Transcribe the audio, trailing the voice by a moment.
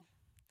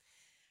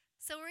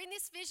So we're in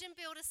this Vision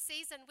Builder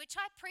season, which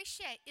I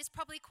appreciate is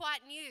probably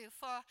quite new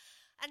for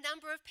a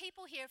number of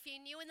people here. If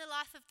you're new in the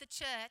life of the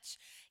church,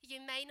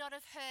 you may not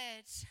have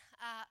heard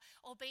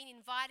or been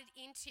invited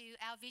into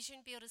our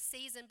Vision Builder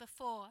season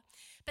before.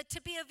 But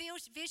to be a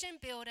Vision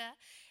Builder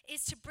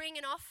is to bring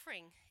an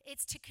offering.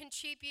 It's to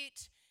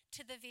contribute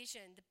to the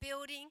vision, the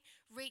building,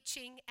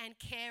 reaching and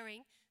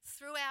caring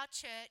through our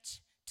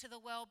church to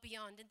the world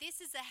beyond. And this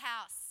is a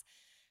house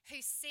who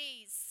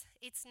sees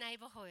its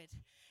neighborhood.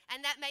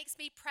 And that makes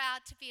me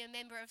proud to be a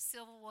member of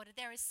Silverwater.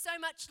 There is so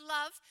much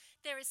love,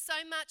 there is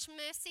so much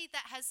mercy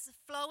that has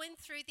flown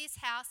through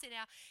this house in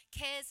our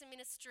cares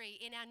ministry,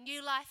 in our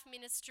New Life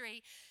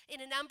ministry,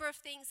 in a number of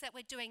things that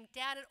we're doing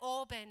down at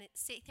Auburn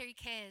through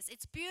cares.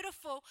 It's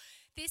beautiful.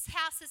 This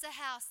house is a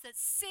house that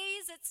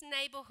sees its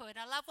neighborhood.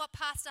 I love what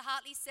Pastor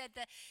Hartley said,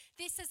 that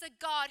this is a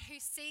God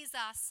who sees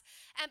us.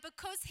 And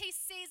because he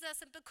sees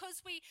us and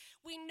because we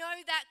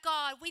know that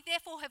God, we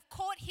therefore have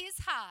caught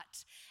his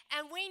heart.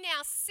 And we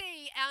now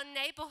see our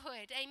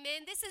neighborhood.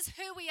 Amen. This is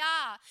who we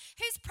are.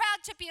 Who's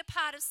proud to be a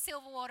part of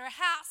Silverwater, a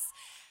house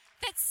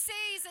that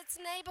sees its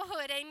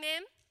neighborhood.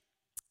 Amen.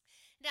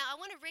 Now, I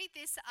want to read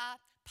this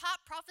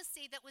part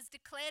prophecy that was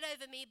declared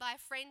over me by a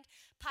friend,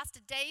 Pastor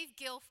Dave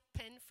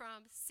Gilpin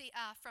from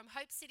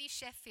Hope City,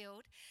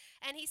 Sheffield.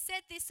 And he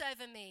said this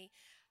over me: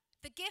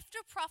 the gift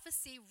of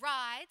prophecy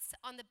rides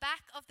on the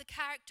back of the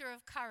character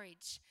of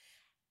courage.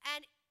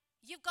 And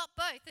you've got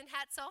both, and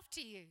hats off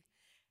to you.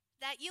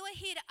 That you are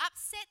here to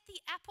upset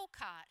the apple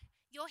cart.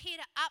 You're here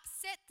to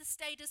upset the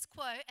status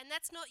quo, and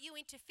that's not you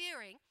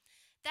interfering.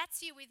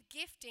 That's you with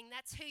gifting.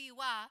 That's who you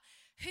are.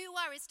 Who you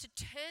are is to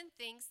turn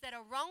things that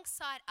are wrong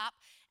side up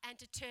and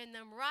to turn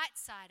them right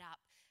side up.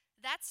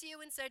 That's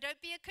you, and so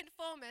don't be a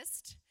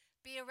conformist.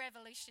 Be a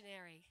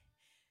revolutionary.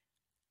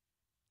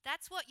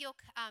 That's what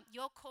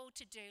you're called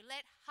to do.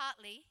 Let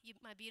Hartley,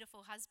 my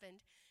beautiful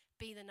husband,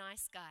 be the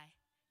nice guy.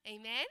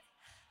 Amen?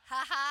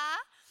 Ha-ha.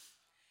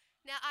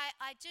 Now,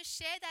 I just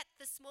shared that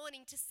this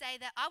morning to say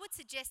that I would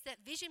suggest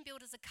that vision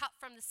builders are cut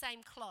from the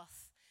same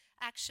cloth,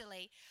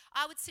 actually.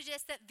 I would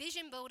suggest that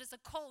vision builders are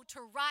called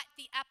to right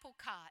the apple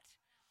cart.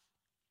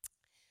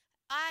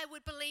 I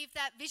would believe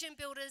that vision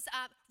builders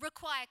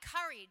require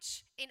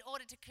courage in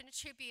order to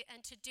contribute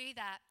and to do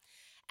that.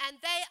 And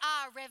they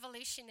are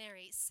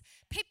revolutionaries.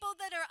 People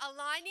that are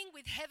aligning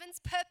with heaven's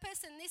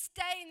purpose in this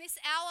day, in this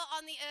hour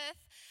on the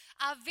earth,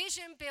 are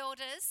vision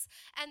builders,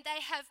 and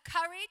they have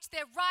courage.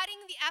 They're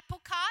riding the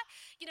apple cart.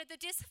 You know, the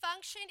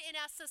dysfunction in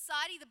our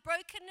society, the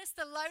brokenness,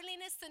 the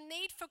loneliness, the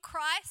need for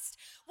Christ.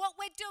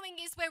 What we're doing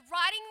is we're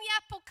riding the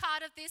apple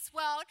cart of this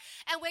world,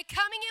 and we're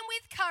coming in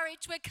with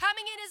courage. We're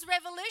coming in as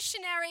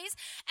revolutionaries,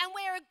 and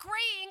we're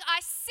agreeing,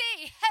 I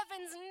see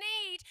heaven's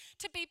need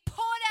to be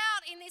poured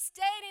out in this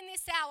day and in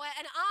this hour,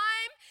 and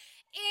I'm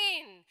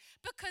in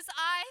because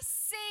I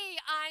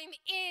see I'm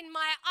in.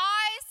 My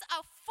eyes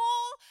are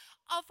full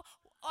of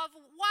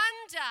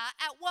wonder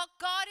at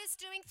what God is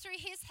doing through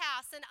his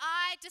house, and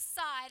I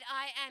decide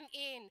I am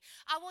in.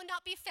 I will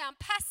not be found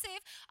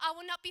passive. I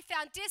will not be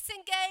found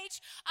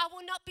disengaged. I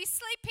will not be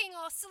sleeping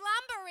or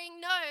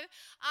slumbering. No,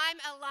 I'm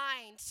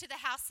aligned to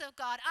the house of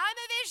God. I'm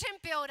a vision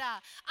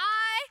builder.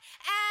 I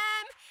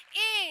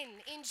am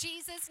in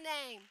Jesus'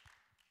 name.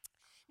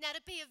 Now,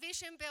 to be a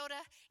vision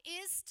builder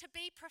is to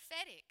be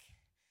prophetic.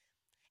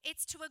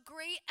 It's to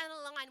agree and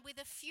align with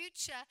a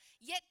future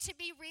yet to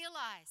be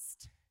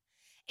realized.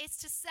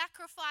 It's to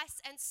sacrifice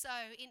and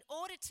sow in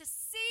order to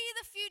see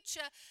the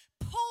future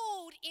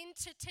pulled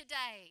into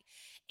today.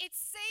 It's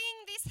seeing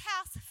this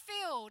house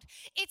filled.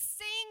 It's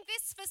seeing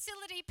this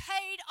facility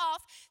paid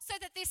off so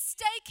that this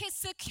stake is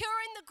secure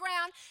in the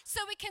ground,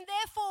 so we can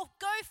therefore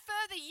go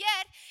further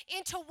yet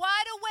into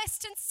wider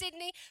Western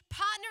Sydney,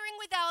 partnering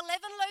with our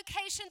 11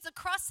 locations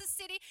across the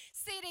city,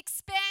 see it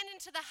expand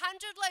into the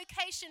 100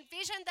 location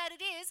vision that it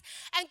is,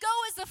 and go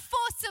as a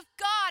force of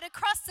God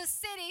across the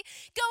city,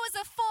 go as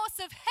a force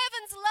of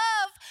heaven's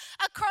love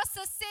across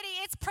the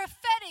city. It's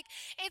prophetic.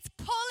 It's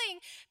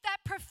pulling that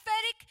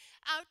prophetic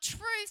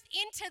truth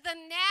into the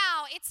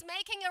now. It's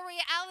making a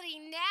reality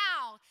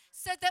now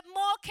so that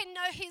more can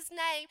know his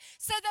name,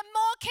 so that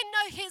more can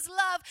know his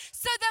love,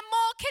 so that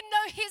more can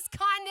know his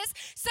kindness,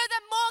 so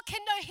that more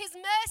can know his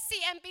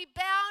mercy and be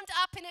bound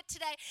up in it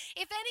today.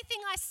 If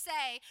anything I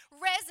say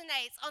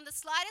resonates on the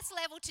slightest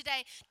level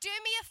today, do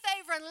me a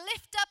favor and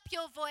lift up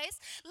your voice.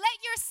 Let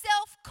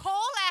yourself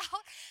call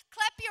out.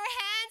 Clap your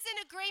hands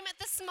in agreement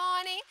this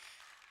morning.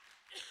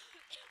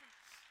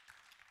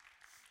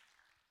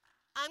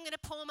 I'm going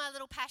to pour my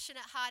little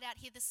passionate heart out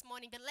here this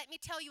morning, but let me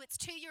tell you, it's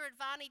to your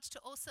advantage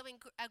to also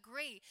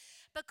agree,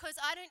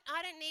 because I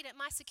don't need it.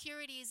 My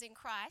security is in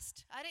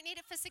Christ. I don't need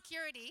it for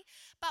security.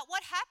 But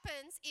what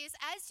happens is,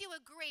 as you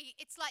agree,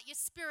 it's like your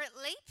spirit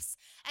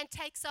leaps and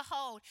takes a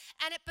hold,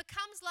 and it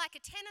becomes like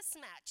a tennis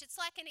match. It's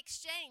like an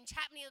exchange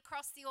happening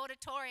across the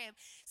auditorium.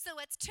 So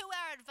it's to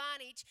our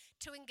advantage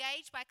to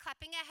engage by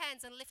clapping our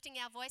hands and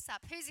lifting our voice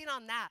up. Who's in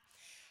on that?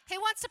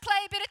 Who wants to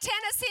play a bit of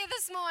tennis here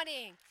this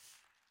morning?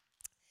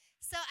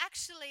 So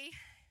actually,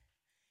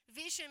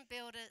 vision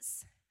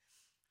builders,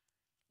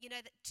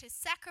 to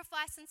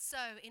sacrifice and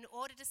sow in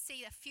order to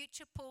see a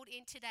future pulled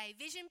in today.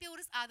 Vision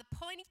builders are the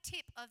pointy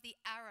tip of the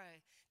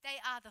arrow.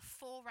 They are the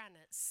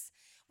forerunners.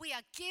 We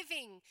are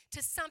giving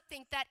to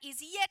something that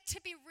is yet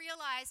to be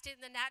realized in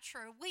the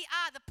natural. We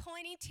are the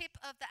pointing tip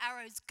of the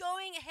arrows,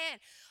 going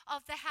ahead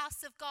of the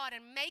house of God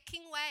and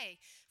making way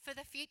for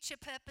the future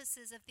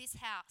purposes of this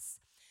house.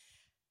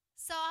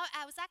 So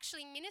I was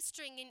actually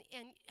ministering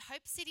in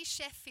Hope City,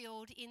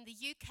 Sheffield in the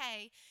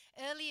UK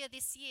earlier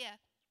this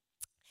year.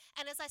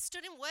 And as I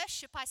stood in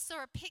worship, I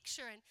saw a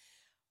picture, and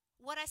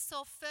what I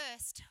saw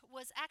first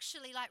was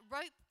actually like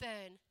rope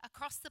burn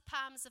across the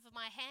palms of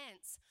my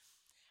hands.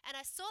 And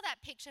I saw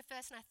that picture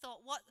first, and I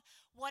thought,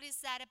 what is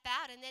that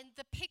about? And then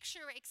the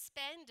picture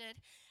expanded,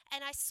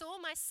 and I saw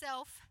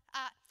myself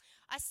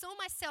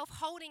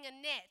holding a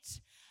net,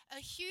 a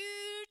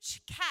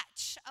huge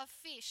catch of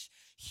fish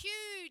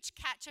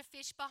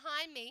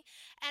behind me,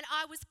 and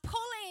I was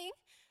pulling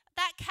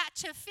that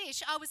catch of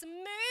fish. I was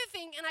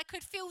moving, and I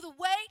could feel the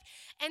weight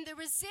and the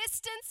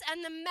resistance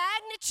and the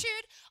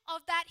magnitude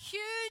of that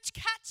huge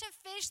catch of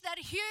fish, that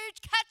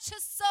huge catch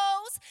of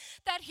souls,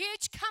 that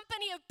huge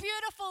company of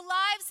beautiful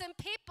lives and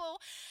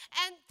people.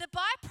 And the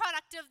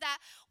byproduct of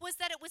that was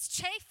that it was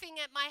chafing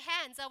at my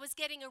hands. I was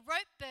getting a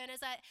rope burn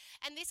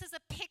and this is a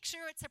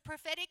picture, it's a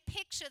prophetic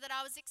picture that I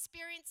was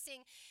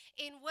experiencing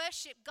in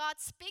worship. God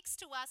speaks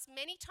to us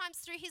many times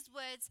through his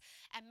words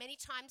and many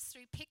times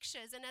through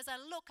pictures. And as I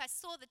look, I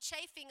saw the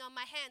chafing on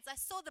my hands. I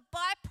saw the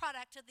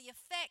byproduct of the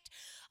effect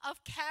of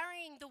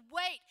carrying the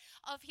weight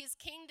of his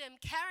kingdom,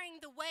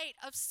 carrying the weight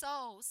of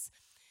souls.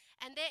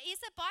 And there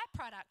is a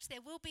byproduct.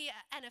 There will be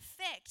an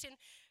effect. And,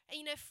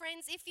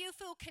 friends, if you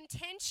feel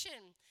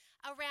contention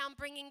around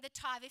bringing the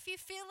tithe, if you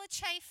feel a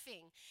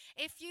chafing,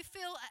 if you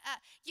feel,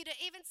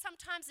 even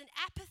sometimes an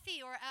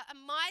apathy or a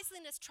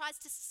miserliness tries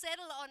to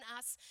settle on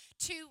us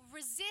to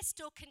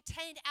resist or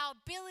contain our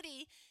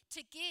ability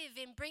to give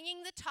in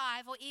bringing the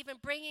tithe or even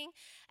bringing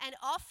an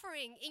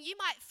offering. And you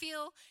might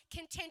feel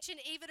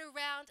contention even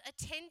around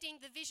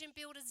attending the Vision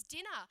Builders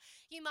dinner.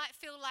 You might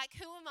feel like,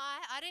 who am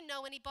I? I don't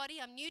know anybody.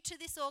 I'm new to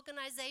this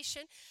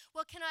organization.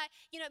 Well,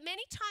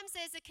 many times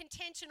there's a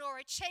contention or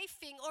a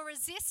chafing or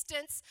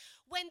resistance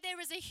when there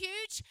is a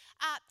huge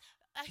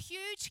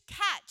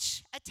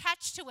catch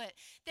attached to it.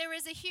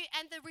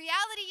 And the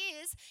reality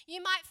is, you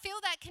might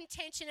feel that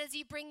contention as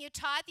you bring your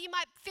tithe. You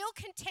might feel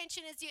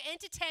contention as you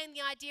entertain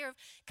the idea of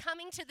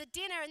coming to the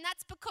dinner, and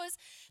that's because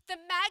the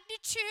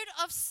magnitude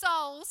of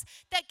souls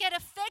that get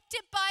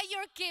affected by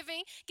your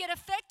giving, get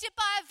affected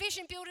by a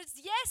Vision Builders,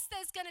 yes,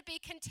 there's going to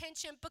be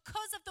contention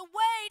because of the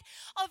weight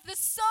of the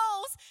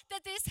souls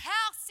that this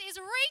house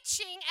is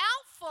reaching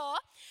out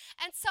for.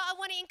 And so I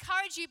want to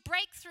encourage you,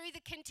 break through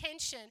the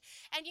contention.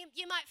 And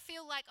you might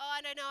feel like, I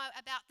don't know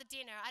about the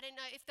dinner. I don't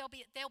know if there'll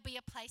be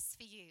a place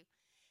for you.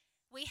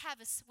 We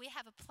have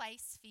a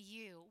place for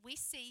you. We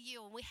see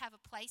you, and we have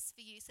a place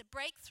for you. So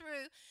break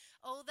through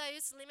all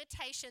those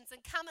limitations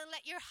and come and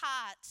let your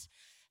heart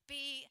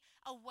be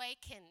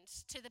awakened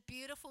to the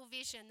beautiful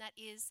vision that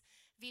is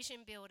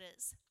Vision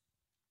Builders.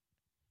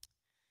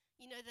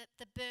 That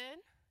the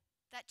burn,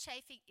 that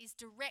chafing, is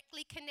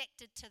directly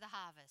connected to the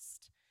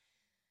harvest.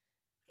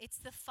 It's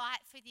the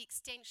fight for the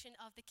extension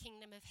of the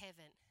kingdom of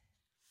heaven.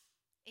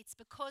 It's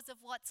because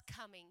of what's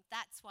coming.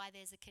 That's why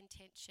there's a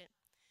contention.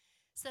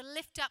 So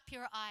lift up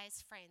your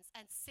eyes, friends,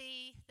 and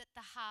see that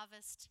the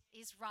harvest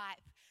is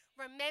ripe.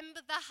 Remember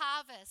the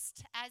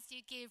harvest as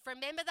you give.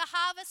 Remember the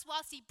harvest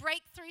whilst you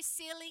break through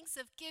ceilings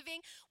of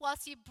giving,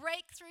 whilst you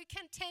break through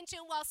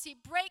contention, whilst you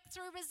break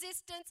through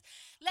resistance.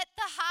 Let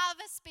the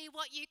harvest be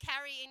what you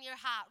carry in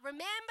your heart.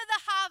 Remember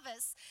the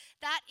harvest.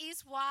 That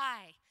is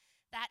why.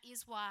 That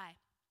is why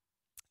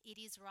it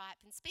is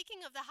ripe. And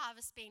speaking of the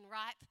harvest being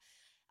ripe,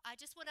 I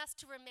just want us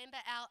to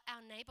remember our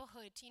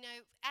neighborhood.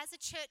 As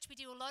a church, we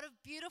do a lot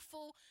of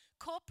beautiful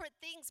corporate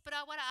things, but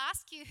I want to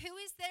ask you,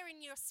 who is there in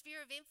your sphere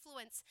of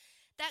influence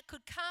that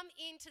could come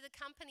into the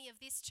company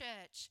of this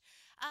church?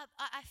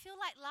 I feel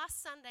like last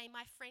Sunday,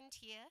 my friend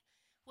here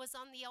was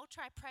on the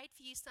altar. I prayed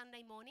for you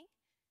Sunday morning.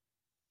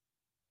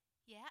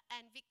 Yeah,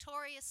 and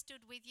Victoria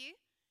stood with you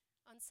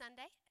on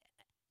Sunday.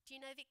 Do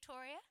you know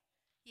Victoria?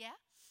 Yeah.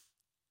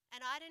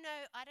 And I don't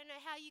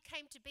know how you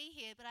came to be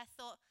here, but I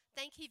thought,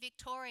 thank you,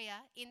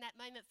 Victoria, in that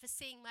moment for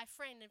seeing my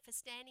friend and for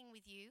standing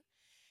with you.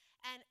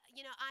 And,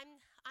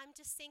 I'm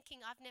just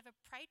thinking, I've never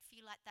prayed for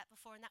you like that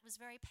before, and that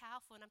was very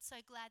powerful, and I'm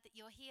so glad that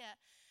you're here.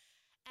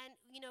 And,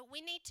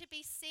 we need to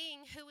be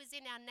seeing who is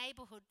in our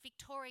neighborhood.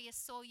 Victoria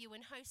saw you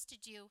and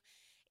hosted you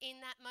in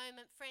that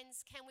moment.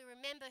 Friends, can we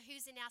remember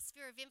who's in our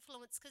sphere of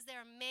influence? Because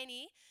there are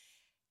many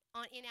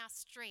in our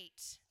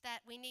street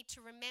that we need to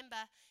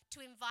remember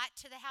to invite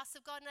to the house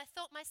of God. And I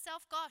thought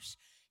myself, gosh,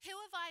 who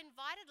have I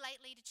invited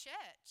lately to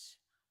church?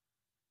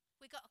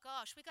 We've got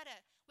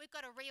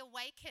to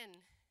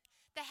reawaken.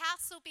 The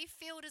house will be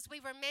filled as we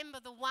remember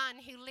the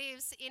one who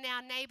lives in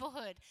our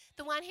neighborhood,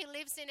 the one who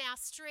lives in our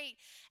street.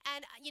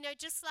 And,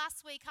 just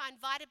last week I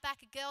invited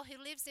back a girl who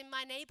lives in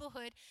my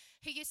neighborhood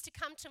who used to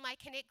come to my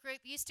Connect group,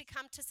 used to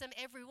come to some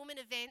Every Woman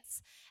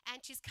events,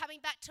 and she's coming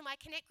back to my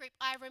Connect group.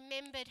 I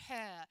remembered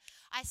her.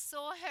 I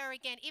saw her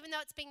again, even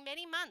though it's been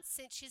many months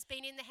since she's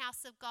been in the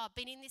house of God,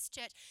 been in this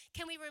church.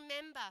 Can we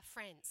remember,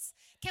 friends?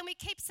 Can we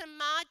keep some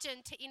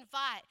margin to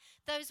invite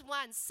those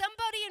ones?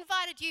 Somebody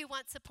invited you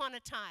once upon a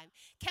time.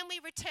 Can we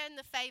return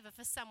the favor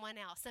for someone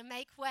else and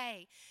make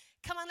way?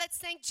 Come on, let's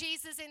thank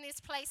Jesus in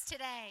this place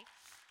today.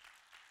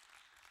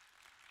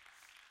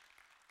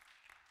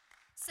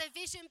 So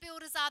vision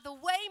builders are the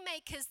way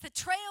makers, the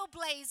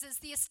trailblazers,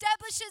 the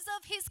establishers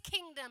of his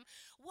kingdom,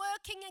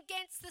 working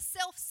against the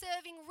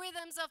self-serving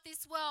rhythms of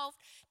this world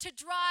to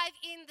drive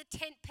in the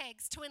tent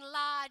pegs, to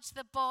enlarge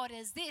the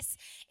borders.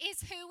 This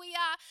is who we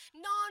are,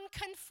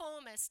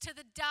 non-conformists to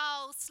the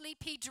dull,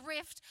 sleepy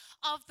drift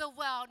of the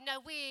world.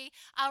 No, we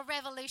are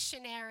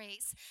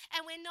revolutionaries.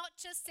 And we're not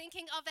just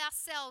thinking of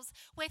ourselves,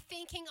 we're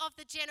thinking of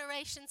the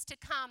generations to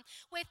come.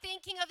 We're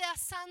thinking of our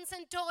sons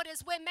and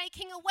daughters. We're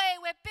making a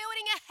way. We're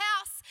building a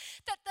house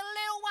that the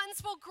little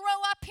ones will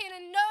grow up in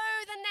and know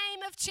the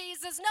name of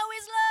Jesus, know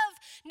his love,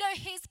 know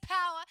his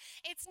power.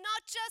 It's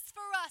not just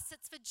for us,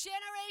 it's for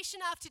generation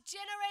after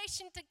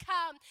generation to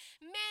come,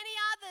 many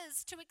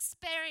others to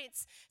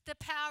experience the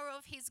power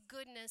of his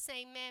goodness.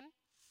 Amen.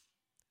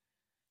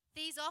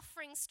 These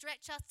offerings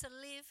stretch us to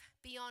live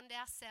beyond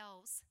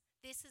ourselves.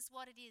 This is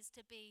what it is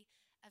to be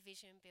a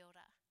vision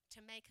builder, to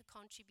make a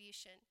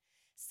contribution,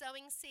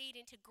 sowing seed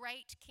into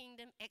great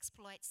kingdom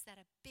exploits that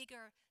are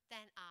bigger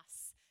than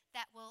us,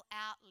 that will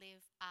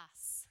outlive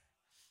us.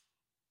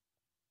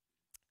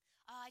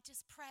 Oh, I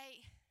just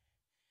pray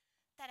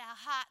that our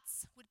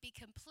hearts would be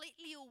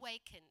completely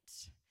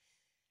awakened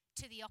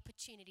to the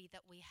opportunity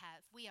that we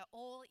have. We are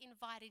all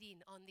invited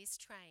in on this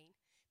train,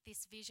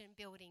 this vision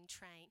building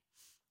train.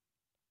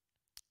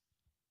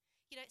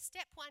 You know,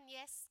 step one,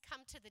 yes,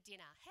 come to the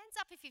dinner. Hands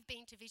up if you've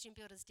been to Vision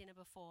Builders dinner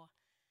before.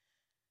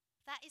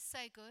 That is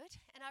so good,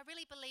 and I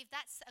really believe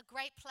that's a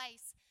great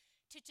place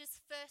to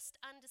just first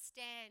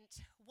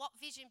understand what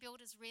Vision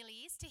Builders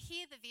really is. To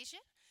hear the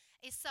vision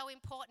is so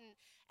important,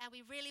 and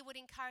we really would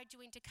encourage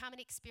you to come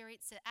and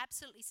experience it.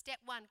 Absolutely, step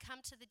one,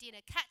 come to the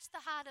dinner. Catch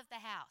the heart of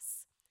the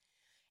house.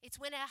 It's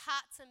when our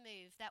hearts are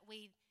moved that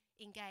we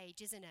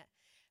engage, isn't it?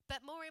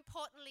 But more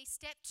importantly,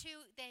 step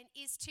two then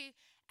is to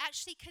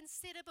actually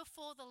consider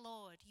before the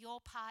Lord your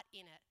part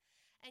in it.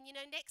 And you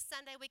know, next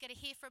Sunday we're going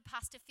to hear from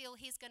Pastor Phil.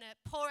 He's going to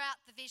pour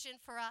out the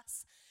vision for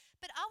us.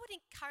 But I would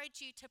encourage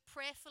you to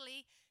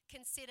prayerfully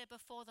consider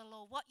before the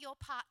Lord what your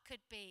part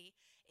could be.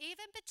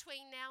 Even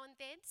between now and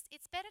then,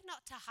 it's better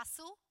not to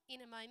hustle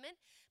in a moment,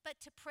 but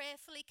to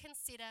prayerfully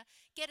consider,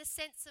 get a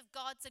sense of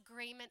God's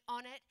agreement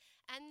on it,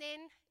 and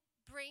then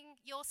bring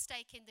your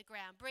stake in the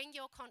ground, bring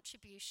your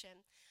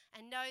contribution,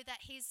 and know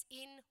that he's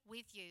in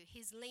with you.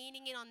 He's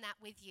leaning in on that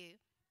with you.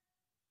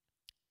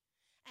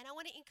 And I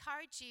want to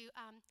encourage you,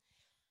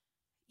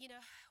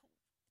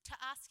 to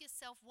ask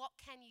yourself, what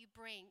can you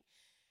bring?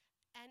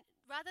 And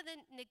rather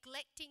than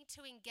neglecting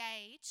to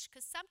engage,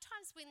 because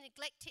sometimes we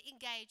neglect to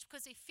engage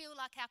because we feel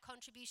like our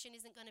contribution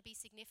isn't going to be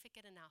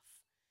significant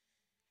enough.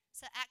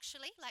 So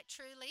actually, like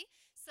truly,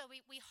 so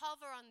we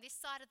hover on this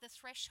side of the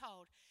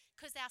threshold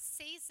because our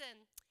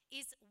season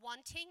is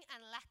wanting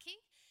and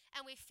lacking,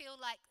 and we feel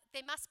like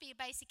there must be a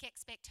basic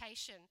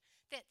expectation,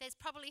 that there's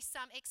probably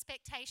some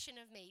expectation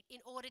of me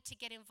in order to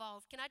get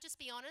involved. Can I just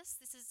be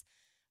honest? This is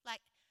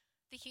like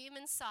the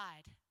human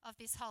side of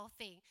this whole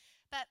thing.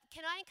 But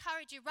can I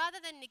encourage you, rather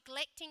than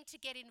neglecting to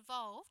get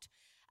involved,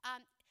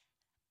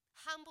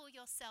 humble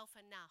yourself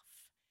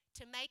enough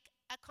to make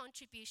a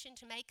contribution,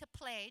 to make a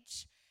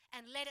pledge,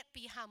 and let it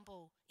be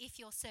humble if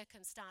your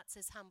circumstance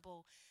is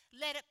humble.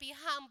 Let it be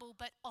humble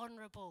but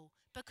honourable,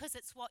 because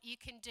it's what you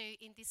can do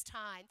in this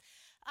time.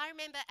 I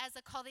remember as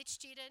a college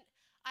student,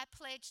 I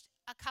pledged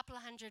a couple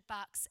of $100,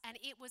 and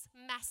it was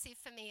massive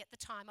for me at the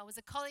time. I was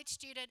a college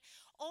student.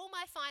 All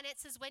my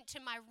finances went to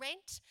my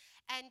rent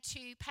and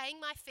to paying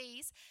my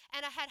fees,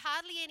 and I had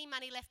hardly any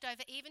money left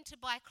over even to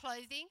buy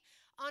clothing.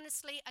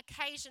 Honestly,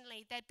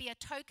 occasionally there'd be a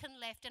token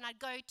left, and I'd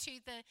go to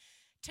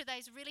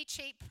those really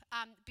cheap,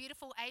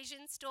 beautiful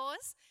Asian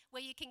stores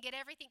where you can get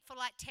everything for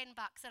like $10,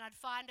 and I'd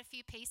find a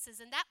few pieces.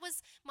 And that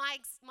was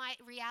my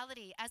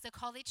reality as a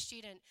college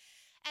student.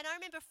 And I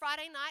remember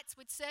Friday nights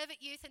we'd serve at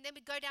youth, and then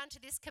we'd go down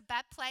to this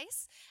kebab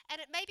place,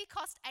 and it maybe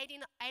cost $8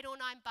 or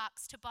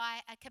 $9 to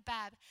buy a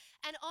kebab.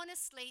 And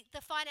honestly,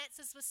 the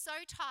finances were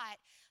so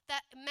tight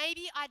that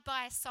maybe I'd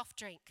buy a soft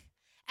drink,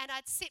 and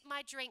I'd sip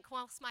my drink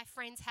whilst my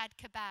friends had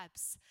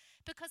kebabs,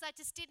 because I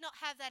just did not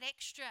have that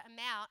extra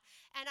amount.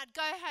 And I'd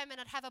go home and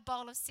I'd have a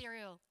bowl of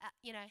cereal,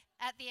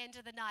 at the end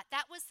of the night.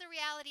 That was the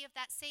reality of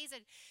that season.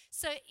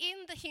 So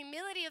in the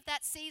humility of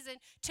that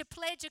season, to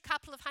pledge a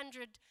couple of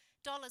 $100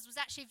 was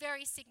actually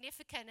very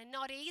significant and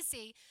not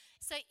easy.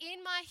 So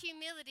in my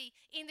humility,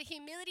 in the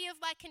humility of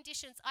my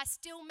conditions, I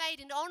still made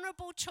an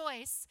honorable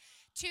choice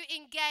to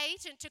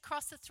engage and to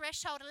cross the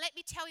threshold. And let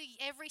me tell you,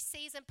 every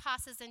season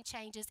passes and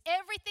changes.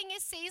 Everything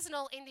is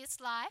seasonal in this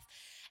life.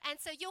 And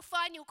so you'll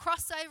find you'll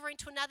cross over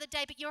into another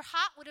day, but your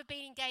heart would have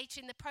been engaged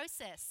in the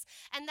process.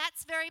 And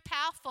that's very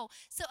powerful.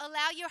 So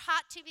allow your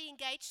heart to be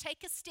engaged.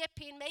 Take a step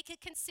in, make a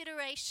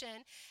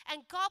consideration,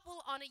 and God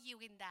will honor you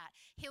in that.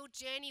 He'll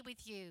journey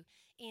with you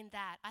in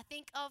that. I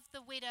think of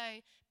the widow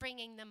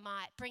bringing the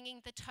mite,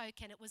 bringing the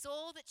token. It was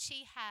all that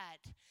she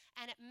had,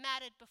 and it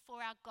mattered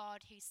before our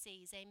God who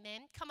sees.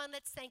 Amen. Come on,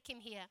 let's thank him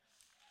here.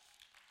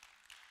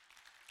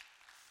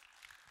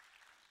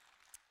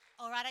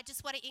 All right, I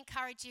just want to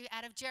encourage you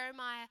out of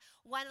Jeremiah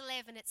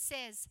 1:11. It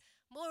says,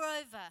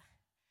 "Moreover,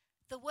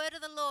 the word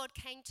of the Lord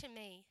came to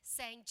me,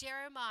 saying,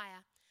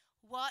 Jeremiah,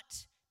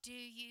 what do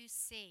you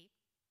see?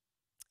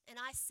 And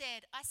I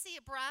said, I see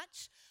a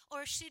branch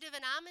or a shoot of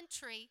an almond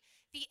tree,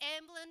 the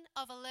emblem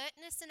of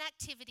alertness and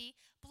activity,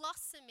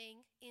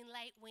 blossoming in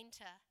late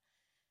winter.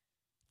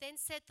 Then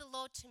said the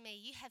Lord to me,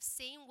 you have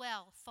seen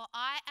well, for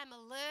I am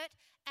alert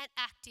and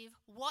active,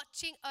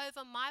 watching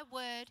over my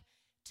word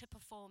to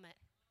perform it."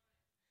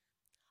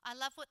 I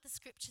love what the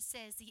scripture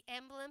says, the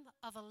emblem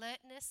of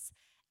alertness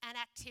and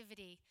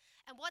activity.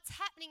 And what's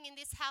happening in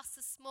this house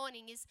this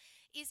morning is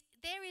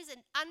there is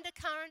an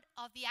undercurrent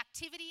of the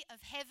activity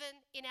of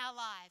heaven in our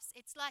lives.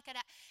 It's like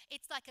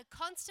a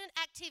constant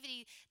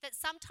activity that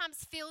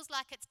sometimes feels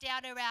like it's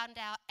down around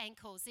our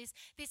ankles.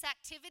 This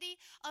activity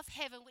of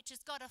heaven which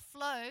has got to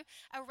flow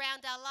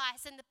around our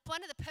lives. And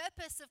one of the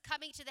purpose of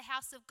coming to the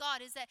house of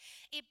God is that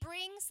it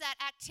brings that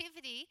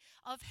activity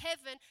of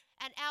heaven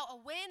and our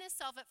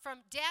awareness of it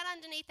from down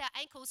underneath our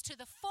ankles to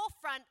the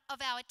forefront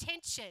of our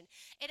attention.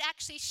 It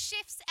actually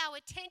shifts our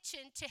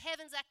attention to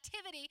heaven's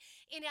activity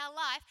in our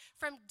life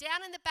from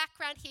down in the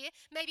background here,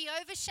 maybe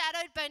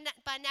overshadowed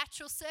by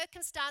natural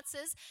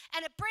circumstances,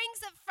 and it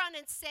brings it front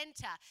and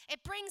center.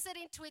 It brings it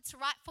into its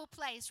rightful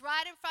place,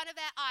 right in front of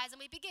our eyes, and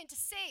we begin to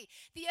see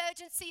the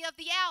urgency of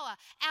the hour,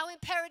 our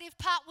imperative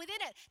part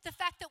within it, the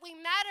fact that we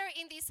matter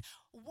in this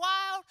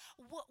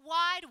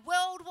wide,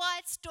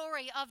 worldwide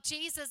story of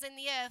Jesus in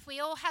the earth. We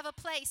all have a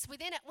place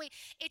within it.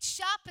 It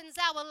sharpens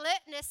our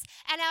alertness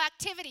and our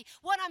activity.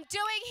 What I'm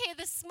doing here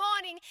this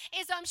morning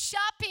is I'm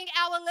sharpening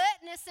our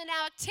alertness and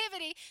our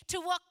activity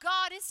to what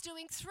God is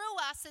doing through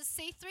us as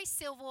C3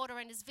 Silverwater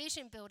and as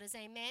vision builders.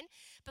 Amen.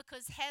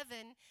 Because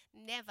heaven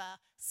never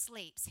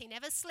sleeps. He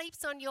never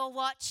sleeps on your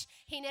watch.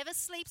 He never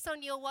sleeps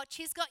on your watch.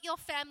 He's got your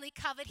family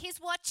covered. He's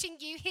watching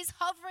you. He's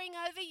hovering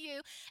over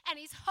you, and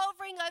he's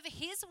hovering over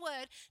his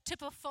word to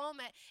perform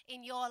it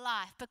in your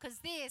life, because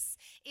this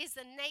is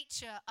the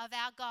nature of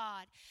our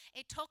God.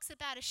 It talks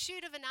about a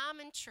shoot of an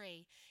almond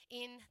tree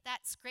in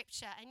that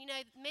scripture. And you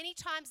know, many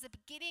times the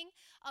beginning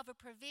of a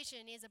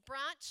provision is a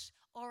branch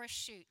or a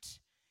shoot.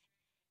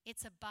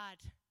 It's a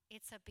bud.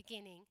 It's a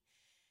beginning.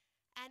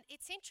 And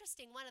it's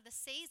interesting, one of the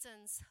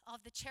seasons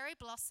of the cherry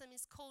blossom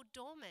is called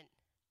dormant.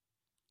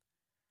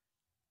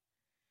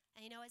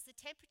 And you know, as the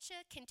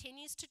temperature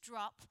continues to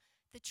drop,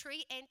 the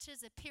tree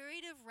enters a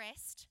period of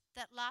rest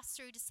that lasts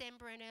through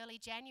December and early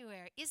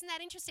January. Isn't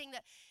that interesting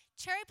that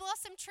cherry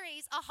blossom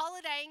trees are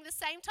holidaying the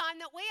same time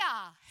that we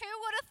are? Who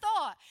would have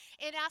thought?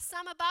 In our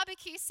summer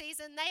barbecue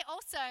season, they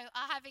also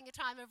are having a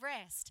time of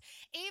rest.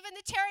 Even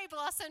the cherry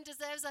blossom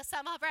deserves a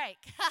summer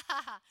break.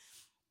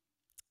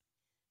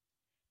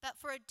 But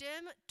for a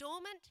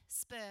dormant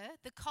spur,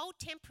 the cold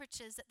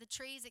temperatures that the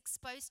tree is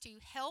exposed to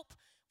help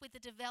with the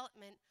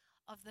development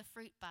of the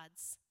fruit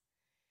buds.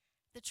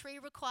 The tree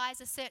requires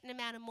a certain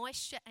amount of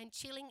moisture and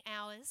chilling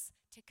hours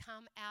to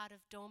come out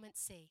of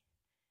dormancy.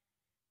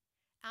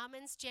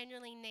 Almonds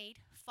generally need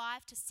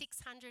 500 to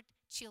 600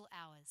 chill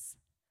hours.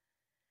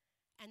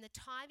 And the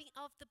timing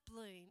of the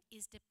bloom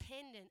is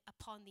dependent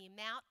upon the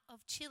amount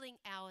of chilling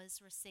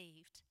hours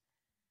received.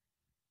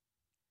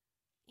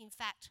 In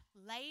fact,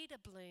 later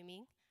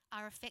blooming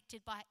are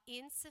affected by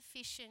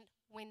insufficient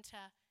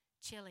winter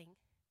chilling.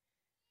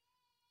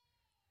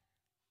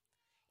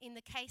 In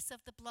the case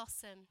of the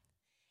blossom,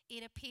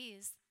 it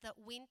appears that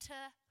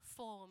winter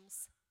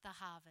forms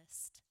the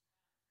harvest.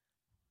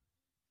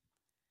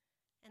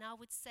 And I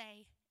would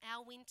say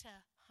our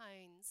winter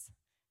hones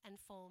and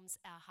forms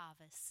our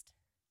harvest.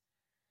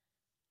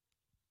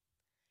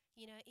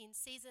 You know, in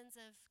seasons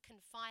of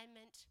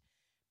confinement,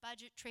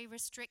 budgetary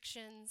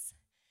restrictions,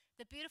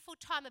 the beautiful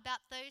time about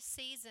those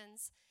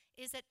seasons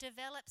is it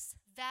develops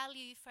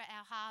value for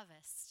our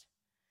harvest.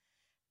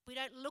 We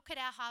don't look at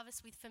our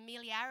harvest with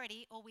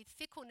familiarity or with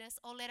fickleness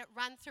or let it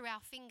run through our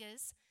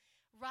fingers.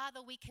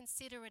 Rather, we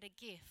consider it a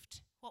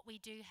gift, what we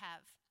do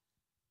have.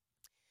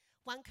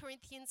 1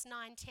 Corinthians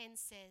 9:10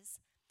 says,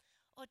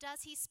 "Or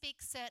does he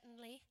speak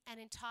certainly and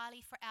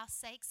entirely for our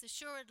sakes?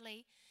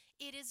 Assuredly,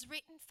 it is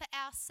written for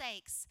our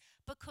sakes,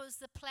 because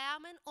the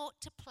plowman ought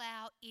to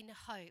plow in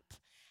hope,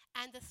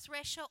 and the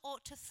thresher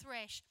ought to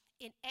thresh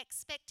in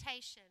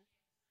expectation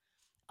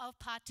of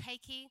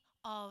partaking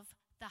of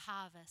the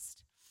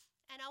harvest."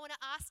 And I want to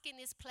ask in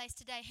this place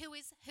today, who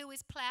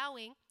is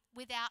plowing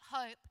without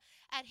hope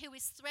and who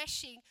is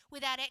threshing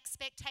without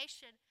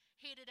expectation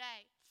here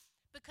today?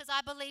 Because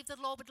I believe the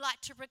Lord would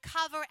like to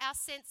recover our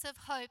sense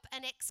of hope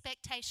and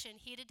expectation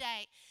here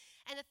today.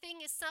 And the thing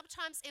is,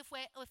 sometimes if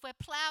we're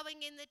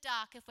plowing in the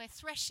dark, if we're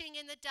threshing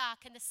in the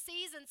dark, and the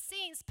season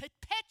seems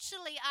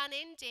perpetually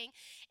unending,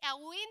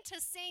 our winter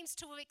seems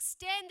to have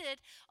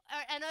extended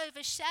and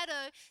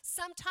overshadow,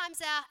 sometimes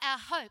our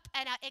hope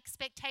and our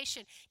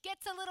expectation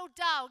gets a little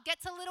dull,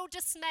 gets a little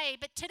dismayed.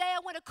 But today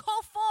I want to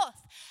call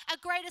forth a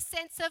greater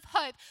sense of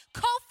hope.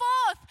 Call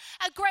forth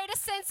a greater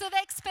sense of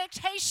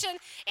expectation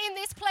in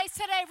this place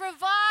today.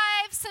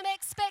 Revive some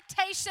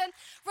expectation,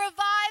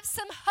 revive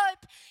some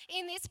hope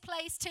in this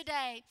place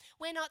today.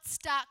 We're not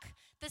stuck.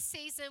 The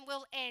season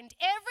will end.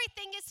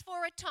 Everything is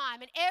for a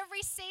time, and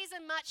every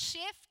season must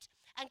shift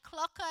and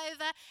clock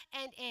over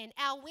and end.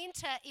 Our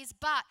winter is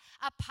but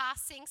a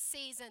passing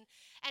season.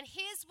 And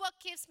here's what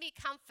gives me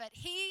comfort.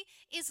 He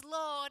is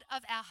Lord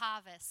of our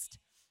harvest.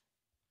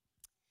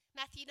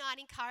 Matthew 9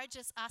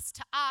 encourages us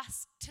to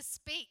ask, to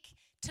speak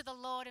to the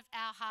Lord of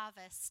our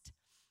harvest.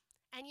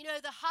 And you know,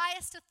 the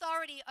highest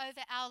authority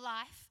over our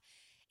life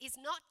is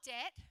not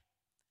debt.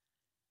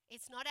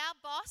 It's not our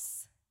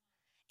boss.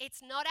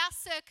 It's not our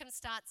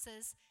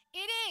circumstances.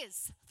 It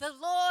is the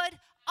Lord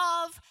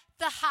of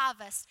the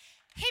harvest.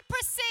 He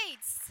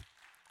precedes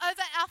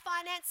over our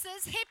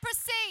finances. He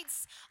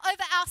precedes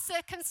over our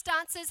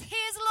circumstances. He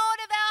is Lord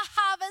of our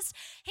harvest.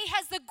 He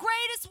has the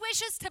greatest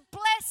wishes to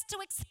bless, to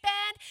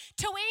expand,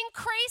 to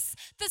increase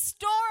the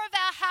store of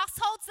our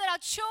households, that our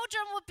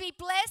children would be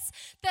blessed,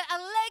 that a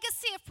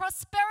legacy of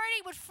prosperity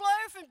would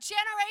flow from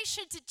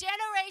generation to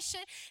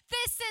generation.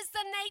 This is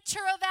the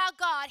nature of our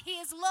God. He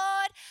is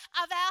Lord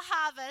of our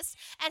harvest,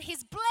 and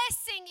his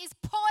blessing is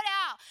poured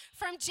out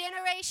from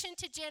generation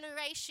to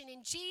generation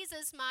in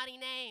Jesus' mighty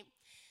name.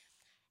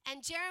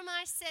 And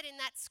Jeremiah said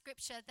in that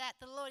scripture that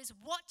the Lord is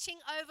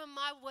watching over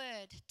my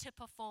word to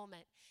perform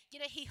it. You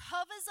know, he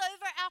hovers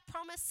over our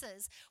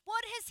promises.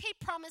 What has he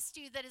promised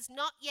you that is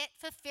not yet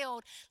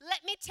fulfilled?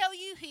 Let me tell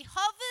you, he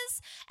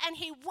hovers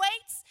and he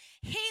waits.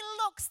 He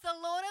looks, the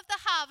Lord of the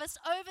harvest,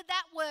 over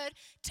that word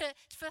to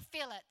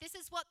fulfill it. This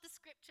is what the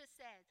scripture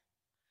said.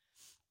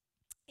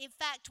 In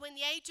fact, when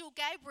the angel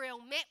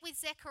Gabriel met with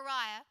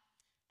Zechariah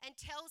and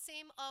tells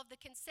him of the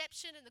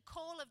conception and the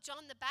call of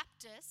John the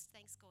Baptist,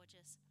 thanks,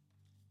 gorgeous.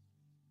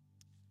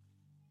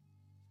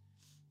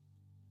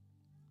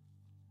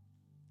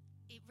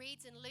 It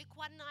reads in Luke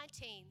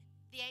 1:19,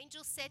 the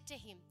angel said to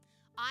him,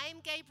 I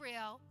am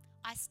Gabriel,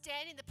 I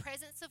stand in the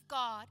presence of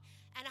God,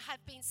 and I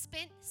have been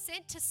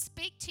sent to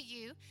speak to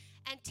you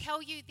and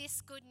tell you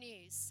this good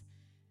news.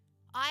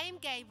 I am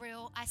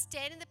Gabriel, I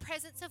stand in the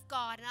presence of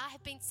God, and I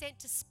have been sent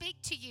to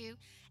speak to you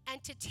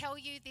and to tell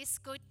you this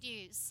good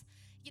news.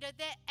 You know,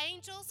 the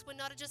angels were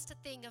not just a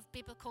thing of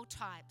biblical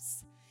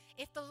types.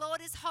 If the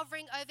Lord is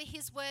hovering over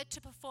his word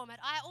to perform it,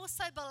 I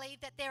also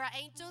believe that there are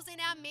angels in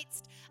our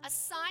midst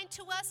assigned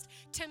to us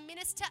to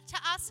minister to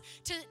us,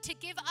 to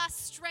give us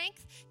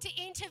strength, to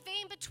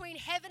intervene between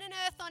heaven and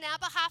earth on our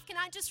behalf. Can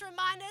I just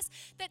remind us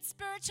that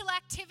spiritual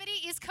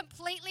activity is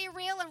completely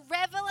real and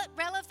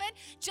relevant,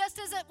 just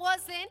as it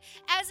was then,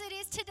 as it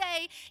is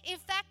today. In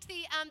fact,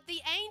 the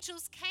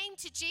angels came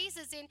to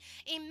Jesus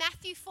in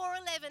Matthew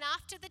 4:11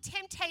 after the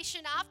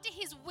temptation, after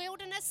his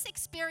wilderness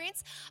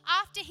experience,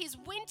 after his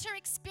winter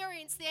experience.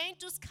 The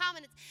angels come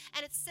and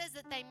it says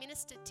that they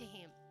ministered to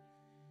him.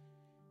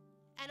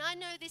 And I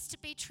know this to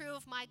be true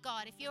of my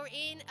God. If you're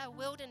in a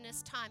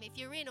wilderness time, if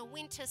you're in a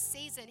winter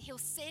season, he'll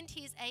send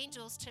his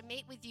angels to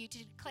meet with you, to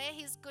declare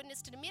his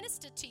goodness, to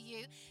minister to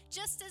you,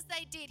 just as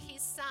they did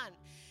his son.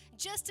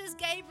 Just as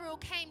Gabriel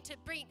came to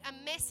bring a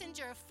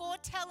messenger, a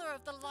foreteller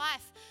of the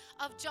life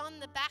of John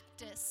the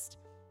Baptist,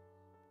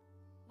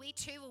 we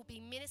too will be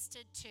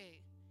ministered to,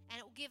 and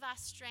it will give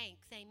us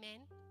strength. Amen.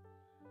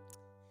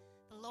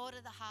 The Lord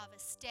of the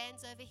harvest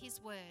stands over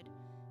his word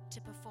to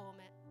perform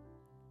it.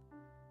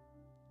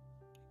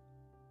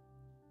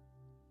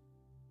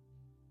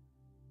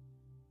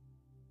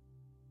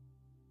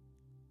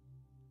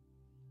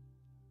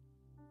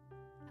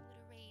 I'm going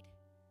to read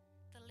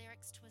the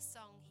lyrics to a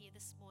song here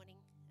this morning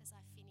as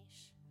I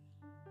finish.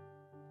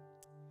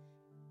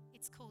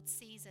 It's called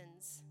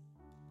Seasons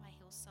by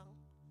Hillsong.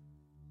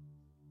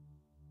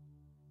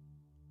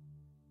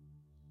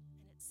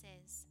 And it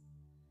says,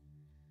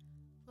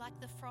 like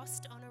the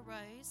frost on a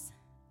rose,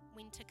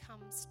 winter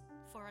comes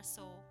for us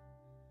all.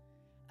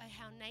 Oh,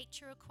 how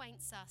nature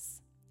acquaints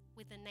us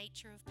with the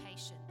nature of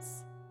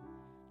patience.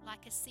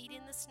 Like a seed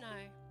in the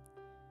snow,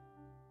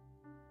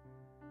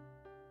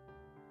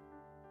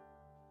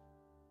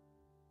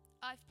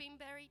 I've been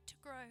buried to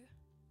grow.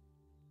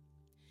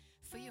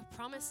 For your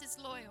promise is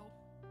loyal,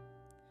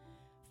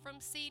 from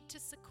seed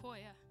to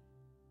sequoia.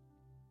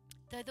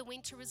 Though the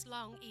winter is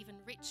long, even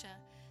richer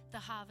the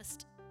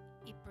harvest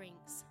it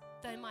brings.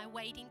 Though my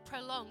waiting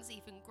prolongs,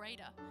 even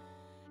greater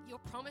your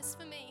promise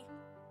for me.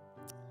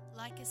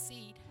 Like a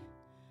seed,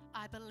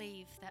 I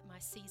believe that my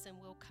season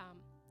will come.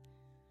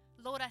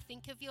 Lord, I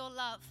think of your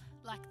love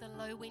like the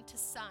low winter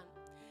sun,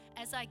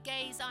 As I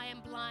gaze, I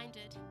am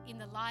blinded in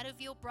the light of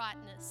your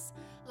brightness.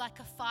 Like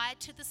a fire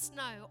to the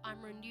snow,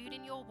 I'm renewed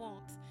in your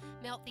warmth.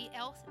 Melt the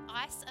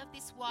ice of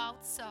this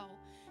wild soul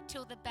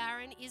till the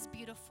barren is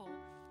beautiful.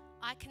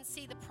 I can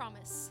see the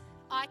promise.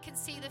 I can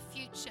see the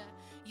future.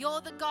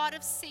 You're the God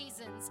of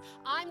seasons.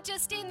 I'm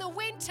just in the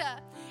winter.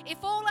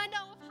 If all I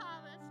know of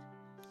harvest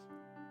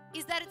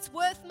is that it's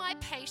worth my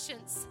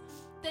patience,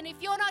 then if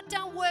you're not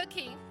done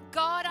working,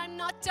 God, I'm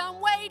not done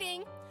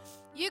waiting.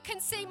 You can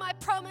see my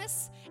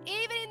promise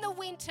even in the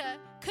winter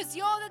because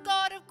you're the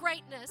God of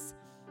greatness.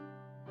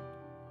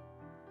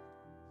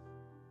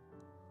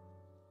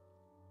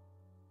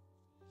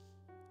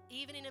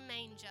 Even in a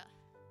manger,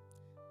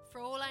 for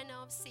all I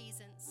know of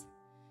seasons,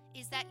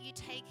 is that you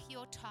take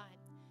your time.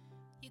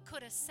 You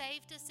could have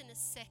saved us in a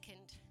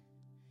second.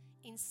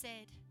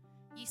 Instead,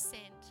 you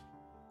sent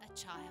a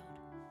child.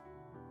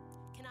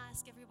 Can I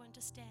ask everyone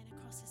to stand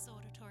across this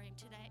auditorium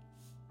today?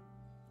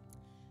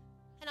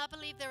 And I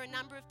believe there are a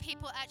number of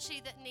people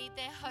actually that need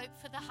their hope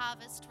for the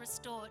harvest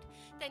restored.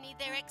 They need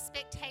their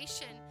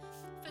expectation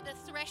for the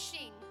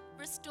threshing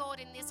restored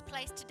in this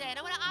place today. And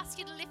I want to ask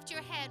you to lift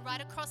your hand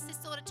right across this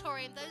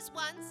auditorium. Those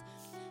ones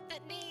that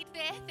need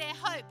their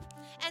hope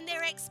and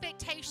their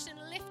expectation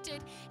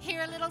lifted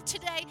here a little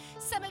today.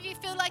 Some of you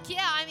feel like,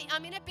 yeah,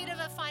 I'm in a bit of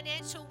a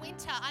financial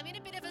winter. I'm in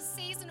a bit of a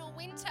seasonal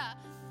winter.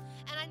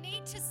 And I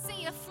need to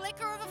see a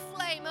flicker of a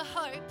flame of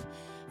hope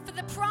for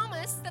the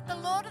promise that the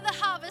Lord of the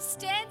harvest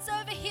stands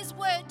over his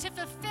word to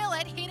fulfill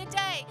it here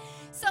today.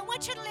 So I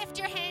want you to lift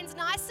your hands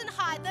nice and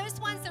high, those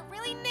ones that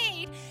really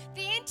need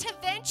the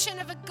intervention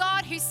of a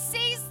God who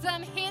sees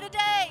them here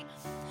today.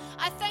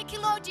 I thank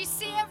you, Lord, you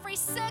see every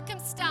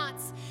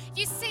circumstance.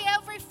 You see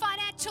every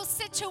financial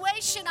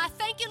situation. I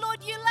thank you, Lord,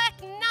 you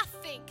lack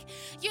nothing.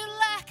 You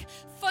lack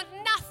for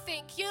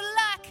nothing. You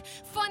lack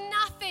for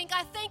nothing.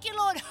 I thank you,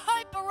 Lord,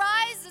 hope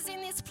arises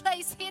in this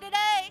place here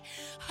today.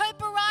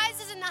 Hope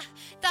arises in the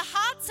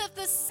hearts of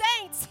the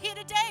saints here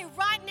today,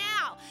 right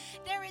now.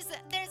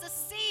 There's a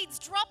seeds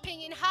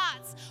dropping in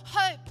hearts.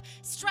 Hope,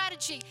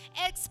 strategy,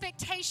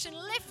 expectation,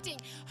 lifting.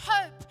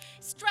 Hope,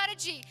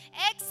 strategy,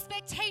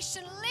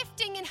 expectation,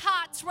 lifting in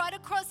hearts right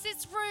across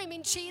this room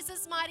in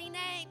Jesus' mighty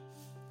name.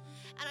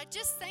 And I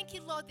just thank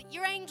you, Lord, that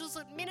your angels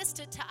would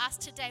minister to us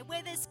today,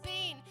 where there's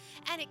been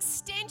an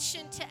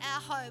extension to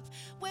our hope,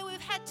 where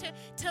we've had to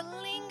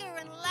linger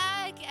and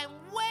lag and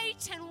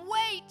wait and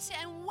wait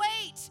and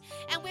wait,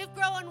 and we've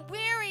grown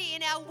weary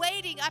in our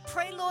waiting. I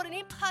pray, Lord, an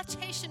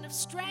impartation of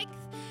strength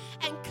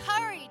and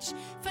courage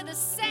for the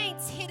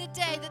saints here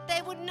today, that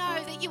they would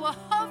know that you are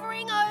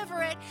hovering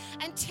over it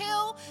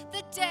until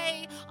the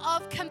day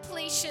of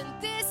completion.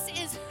 This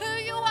is who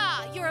you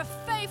are. You're a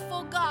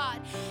faithful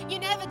God. You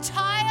never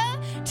tire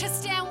to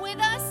stand with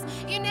us.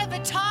 You never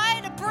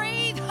tire to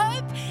breathe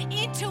hope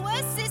into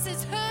us. This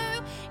is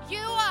who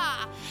you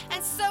are.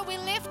 And so we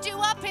lift you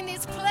up in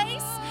this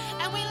place,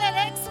 and we let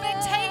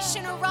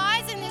expectation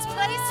arise in this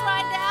place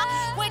right now.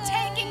 We're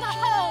taking a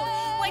hold.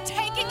 We're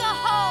taking a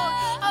hold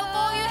of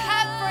all you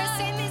have for us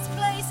in this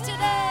place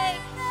today.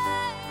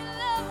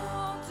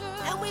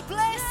 And we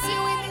bless you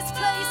in this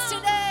place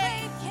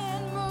today.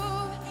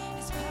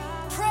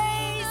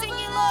 Praising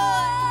you,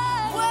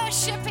 Lord.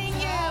 Worshiping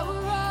you.